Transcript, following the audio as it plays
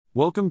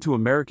Welcome to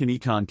American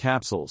Econ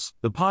Capsules,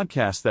 the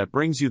podcast that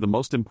brings you the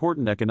most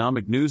important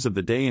economic news of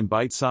the day in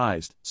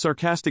bite-sized,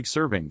 sarcastic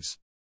servings.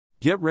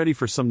 Get ready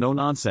for some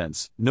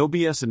no-nonsense, no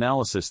BS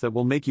analysis that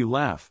will make you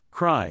laugh,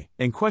 cry,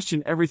 and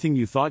question everything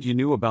you thought you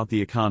knew about the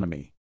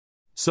economy.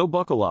 So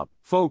buckle up,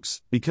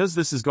 folks, because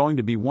this is going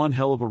to be one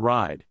hell of a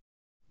ride.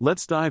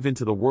 Let's dive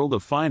into the world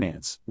of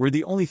finance, where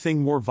the only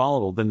thing more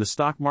volatile than the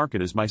stock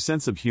market is my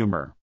sense of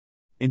humor.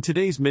 In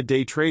today's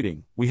midday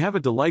trading, we have a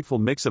delightful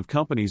mix of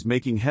companies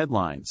making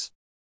headlines.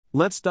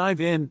 Let's dive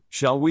in,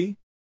 shall we?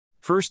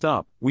 First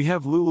up, we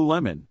have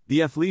Lululemon, the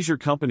athleisure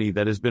company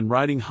that has been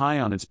riding high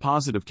on its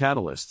positive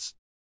catalysts.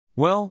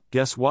 Well,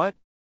 guess what?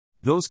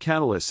 Those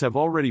catalysts have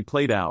already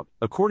played out,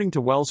 according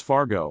to Wells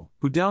Fargo,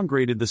 who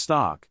downgraded the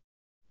stock.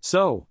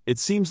 So, it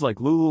seems like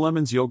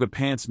Lululemon's yoga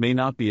pants may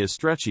not be as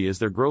stretchy as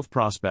their growth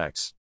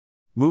prospects.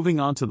 Moving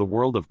on to the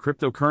world of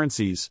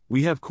cryptocurrencies,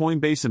 we have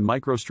Coinbase and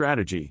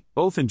MicroStrategy,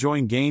 both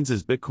enjoying gains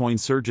as Bitcoin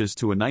surges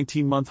to a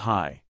 19-month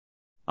high.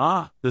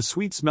 Ah, the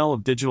sweet smell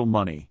of digital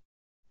money.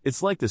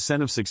 It's like the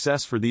scent of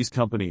success for these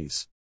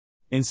companies.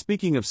 And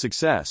speaking of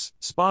success,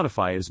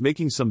 Spotify is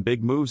making some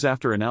big moves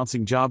after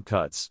announcing job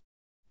cuts.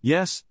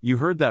 Yes, you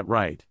heard that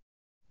right.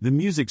 The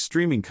music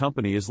streaming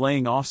company is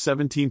laying off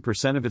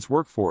 17% of its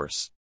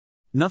workforce.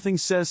 Nothing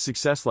says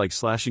success like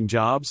slashing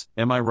jobs,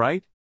 am I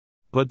right?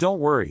 But don't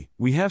worry,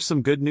 we have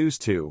some good news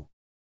too.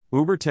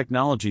 Uber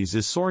Technologies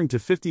is soaring to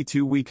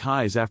 52-week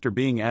highs after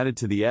being added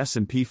to the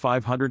S&P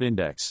 500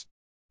 index.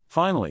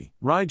 Finally,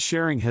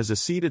 ride-sharing has a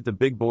seat at the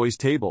big boys'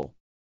 table.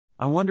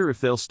 I wonder if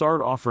they'll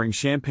start offering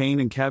champagne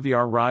and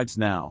caviar rides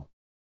now.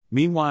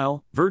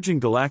 Meanwhile, Virgin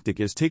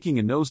Galactic is taking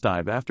a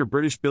nosedive after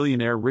British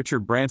billionaire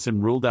Richard Branson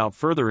ruled out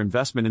further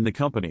investment in the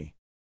company.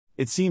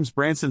 It seems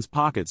Branson's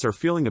pockets are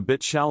feeling a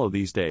bit shallow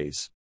these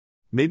days.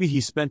 Maybe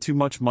he spent too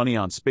much money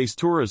on space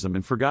tourism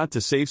and forgot to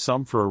save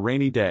some for a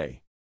rainy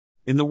day.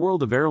 In the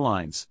world of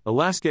airlines,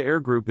 Alaska Air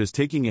Group is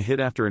taking a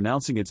hit after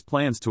announcing its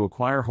plans to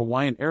acquire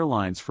Hawaiian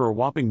Airlines for a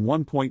whopping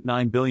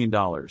 $1.9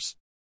 billion.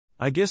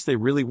 I guess they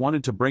really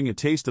wanted to bring a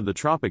taste of the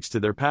tropics to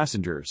their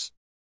passengers.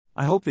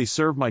 I hope they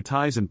serve my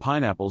tais and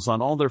pineapples on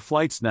all their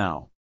flights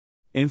now.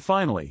 And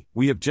finally,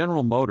 we have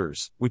General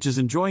Motors, which is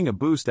enjoying a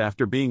boost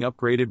after being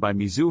upgraded by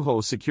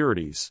Mizuho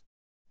Securities.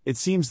 It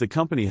seems the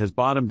company has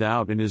bottomed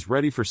out and is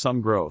ready for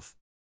some growth.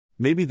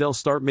 Maybe they'll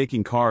start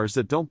making cars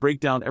that don't break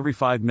down every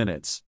 5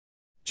 minutes.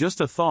 Just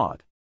a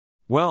thought.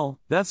 Well,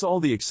 that's all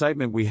the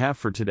excitement we have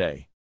for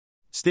today.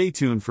 Stay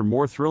tuned for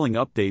more thrilling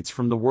updates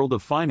from the world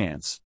of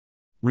finance.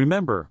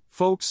 Remember,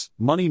 folks,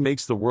 money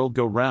makes the world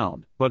go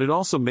round, but it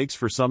also makes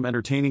for some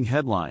entertaining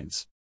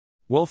headlines.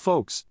 Well,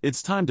 folks,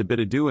 it's time to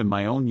bid adieu in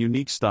my own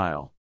unique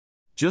style.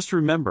 Just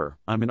remember,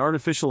 I'm an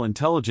artificial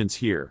intelligence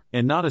here,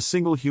 and not a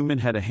single human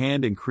had a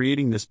hand in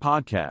creating this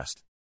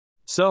podcast.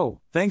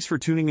 So, thanks for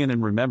tuning in,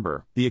 and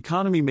remember, the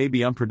economy may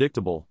be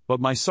unpredictable,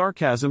 but my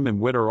sarcasm and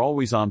wit are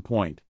always on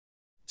point.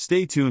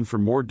 Stay tuned for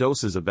more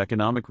doses of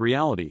economic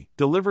reality,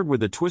 delivered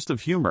with a twist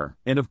of humor,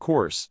 and of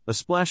course, a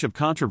splash of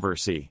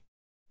controversy.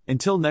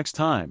 Until next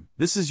time,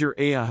 this is your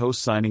AI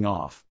host signing off.